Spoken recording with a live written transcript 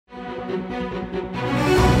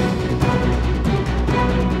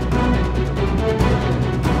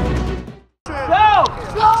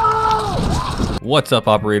What's up,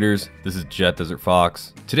 operators? This is Jet Desert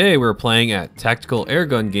Fox. Today we're playing at Tactical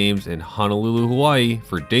Airgun Games in Honolulu, Hawaii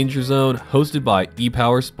for Danger Zone, hosted by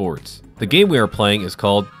ePower Sports. The game we are playing is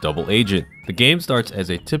called Double Agent. The game starts as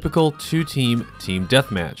a typical two-team team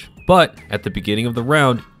deathmatch, but at the beginning of the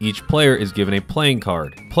round, each player is given a playing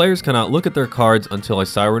card. Players cannot look at their cards until a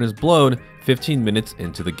siren is blown 15 minutes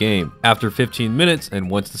into the game. After 15 minutes and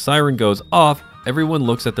once the siren goes off, everyone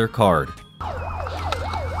looks at their card.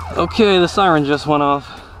 Okay, the siren just went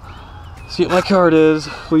off. See what my card is.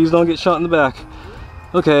 Please don't get shot in the back.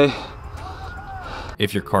 Okay.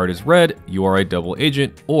 If your card is red, you are a double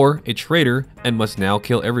agent or a traitor and must now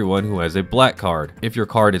kill everyone who has a black card. If your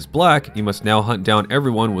card is black, you must now hunt down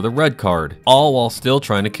everyone with a red card, all while still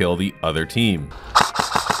trying to kill the other team.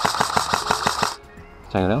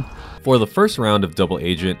 Hang on. For the first round of Double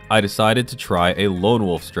Agent, I decided to try a lone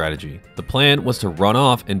wolf strategy. The plan was to run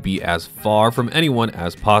off and be as far from anyone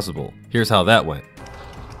as possible. Here's how that went.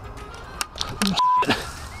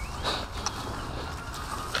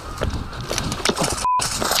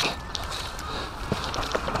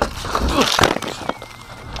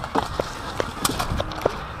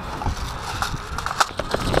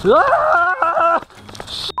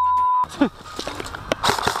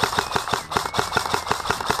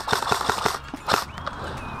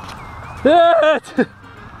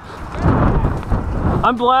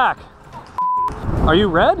 I'm black. Are you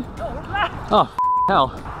red? No, we're black. Oh, hell.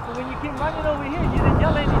 So when you came running over here, you didn't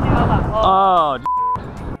yell anything. I was like,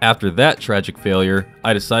 oh. After that tragic failure,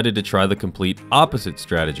 I decided to try the complete opposite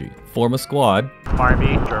strategy. Form a squad.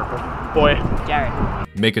 Barbie. Jerk. Boy. Jared.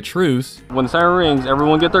 Make a truce. When the siren rings,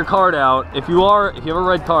 everyone get their card out. If you have a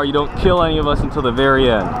red card, you don't kill any of us until the very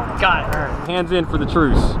end. Got it. Hands in for the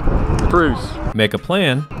truce. Truce. Make a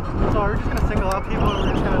plan. So we're just gonna single out people and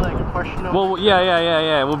we're just gonna like question them? Well,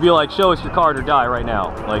 yeah. We'll be like, show us your card or die right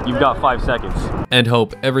now. Like, you've got 5 seconds. And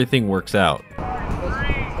hope everything works out.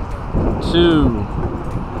 2,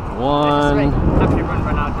 1.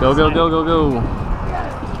 Go, go, go, go, go.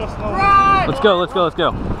 Run! Let's go, let's go, let's go.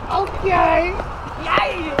 Okay!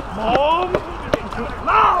 Yay! Mom!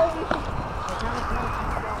 Mom!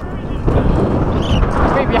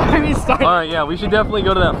 Alright, yeah, we should definitely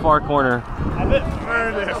go to that far corner. A bit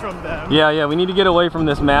further from them. Yeah, we need to get away from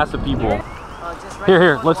this mass of people.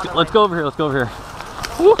 Here, let's go over here, let's go over here.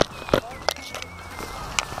 Woo.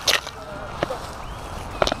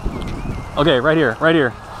 Okay, right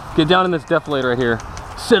here. Get down in this deflator right here.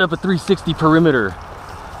 Set up a 360 perimeter.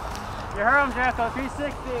 You heard him, Jericho,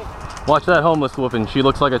 360. Watch that homeless whooping. She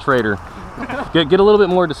looks like a traitor. Get a little bit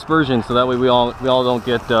more dispersion so that way we all don't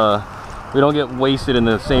get we don't get wasted in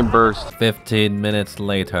the same burst. 15 minutes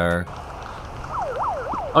later.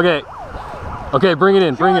 Okay, bring it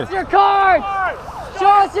in, bring it in. Show us your card! Show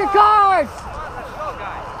us your cards!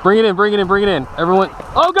 Bring it in. Everyone.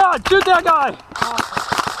 Oh God, shoot that guy!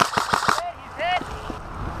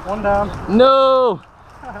 One down. No!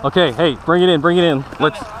 Okay, hey, bring it in.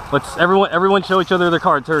 Let's everyone show each other their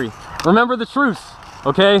cards, hurry. Remember the truce,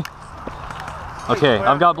 okay? Okay,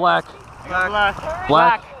 I've got black.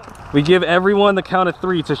 Black. We give everyone the count of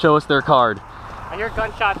 3 to show us their card. I hear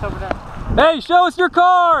gunshots over there. Hey, show us your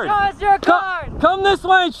card! Show us your card! Come this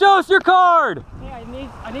way, show us your card! Yeah,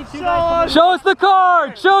 I need 2 guys. Show us the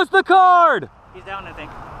card! Show us the card! He's down, I think.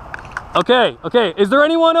 Okay, is there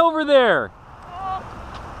anyone over there?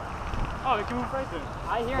 Oh, we can move right there.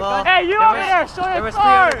 I hear Well, hey, you over there! Show There your was 3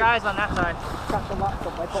 card! other guys on that side.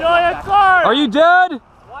 Show your card! Are you dead?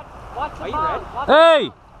 Watch the red? Hey!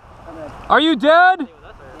 Are you dead?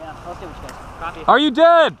 Yeah, I'll see what you guys. Copy. Are you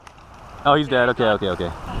dead? Oh, he's dead.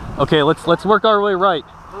 Okay. Okay, let's work our way right.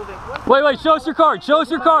 Wait, show us your card. Show us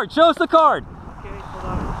the card.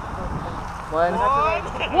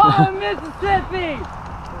 One Mississippi!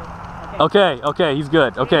 Okay, he's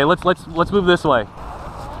good. Okay, let's move this way.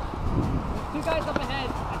 2 guys up ahead,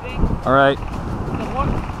 I think. All right.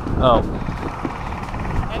 Oh.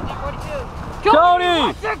 MD42. Cody!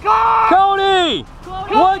 What's your card? Cody!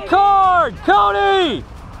 What card? Cody!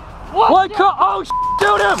 What card? Oh,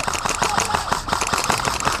 shoot him!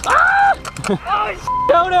 Ah!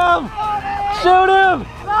 Shoot him!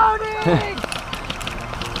 Loading!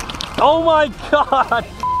 Oh my God!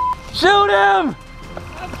 Shoot him!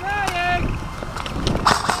 I'm trying!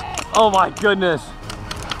 Oh my goodness!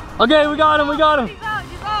 Okay, we got him! He's out!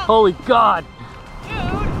 Holy God! Dude!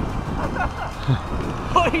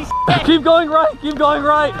 Holy shit! Keep going right! Keep going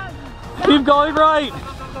right!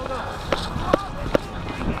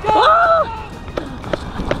 Ah!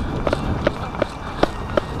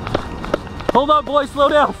 Hold on, boys. Slow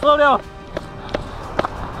down. Slow down.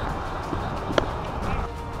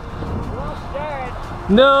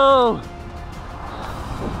 No.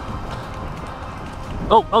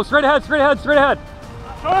 Oh, straight ahead, straight ahead, straight ahead.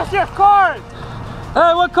 Show us your card!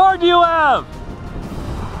 Hey, what card do you have?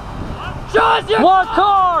 Show us your What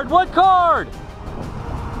card? What card?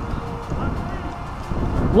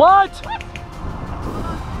 What?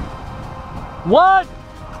 What?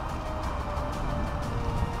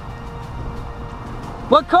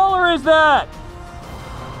 What color is that?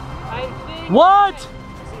 I think What? I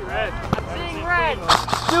see red. I'm seeing red.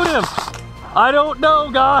 Shoot him. I don't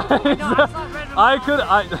know, guys. No, I saw red in my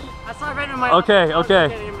I saw red in my Okay, okay.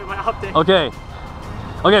 Okay.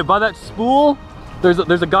 Okay, by that spool, there's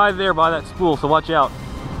a guy there by that spool, so watch out.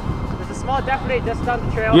 There's a small defilade just down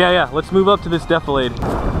the trail. Yeah, let's move up to this defilade.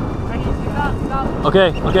 Stop.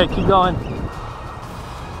 Okay, keep going.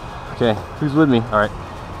 Okay, who's with me? All right.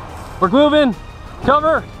 We're moving.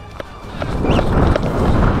 Cover.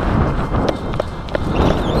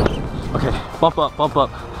 Okay, bump up, bump up.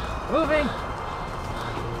 Moving.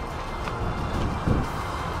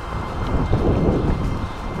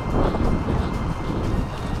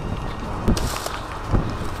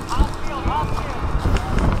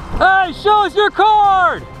 Hey, show us your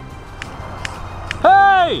card!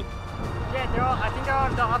 Hey! Yeah, I think they're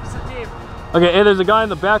on the opposite team. Okay, hey, there's a guy in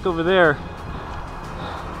the back over there.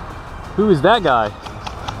 Who is that guy?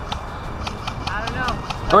 I don't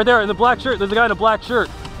know. Right there in the black shirt. There's a guy in a black shirt.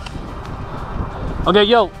 Okay,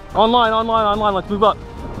 yo, online. Let's move up.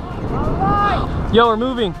 Alright! Yo, we're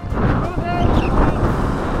moving. Moving!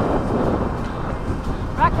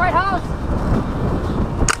 Back right house!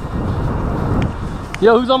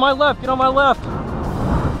 Yo, who's on my left? Get on my left.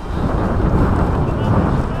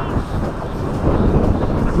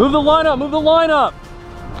 Move the line up, move the line up.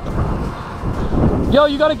 Yo,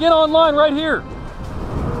 you gotta get online right here.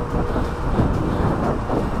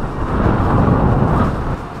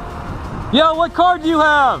 Yo, what card do you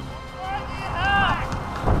have?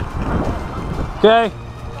 Okay.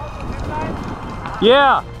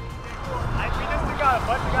 Yeah. We just got a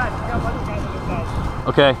bunch of guys. We got a bunch of guys on this side.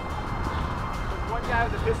 Okay. There's one guy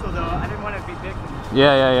with a pistol though. I didn't want to be big.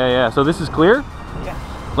 Yeah. So this is clear?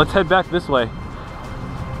 Yeah. Let's head back this way.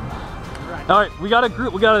 All right, we got a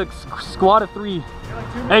group. We got a squad of 3.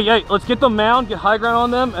 Hey, let's get the mound, get high ground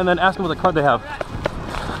on them, and then ask them what the card they have.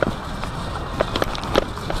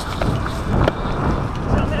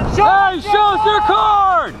 Hey, show us your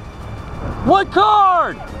card! What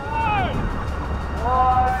card?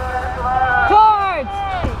 Cards!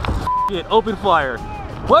 Get open fire.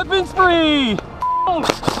 Weapons free!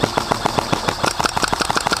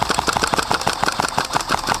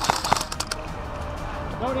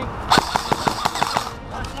 Loading.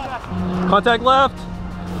 Contact left. The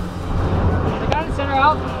guy in the center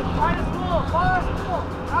out. Fire the school. Fire the school.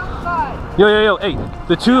 Outside. Yo. Hey,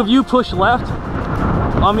 the 2 of you push left.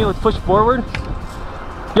 On me, let's push forward.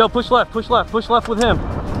 Yo, push left with him.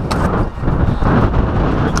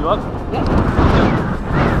 Pick you up. Yeah.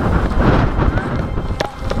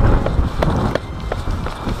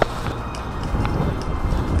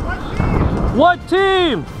 What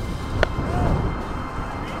team?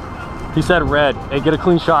 He said red. Hey, get a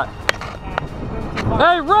clean shot.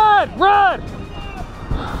 Hey, red! Left.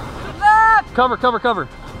 Cover.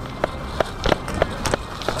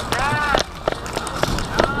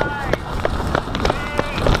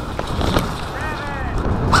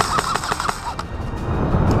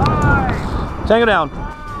 Tango down.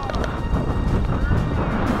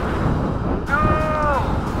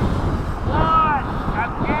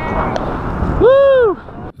 Woo!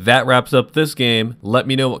 That wraps up this game. Let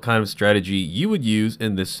me know what kind of strategy you would use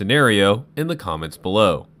in this scenario in the comments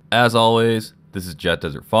below. As always, this is Jet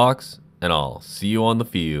Desert Fox, and I'll see you on the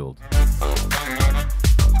field.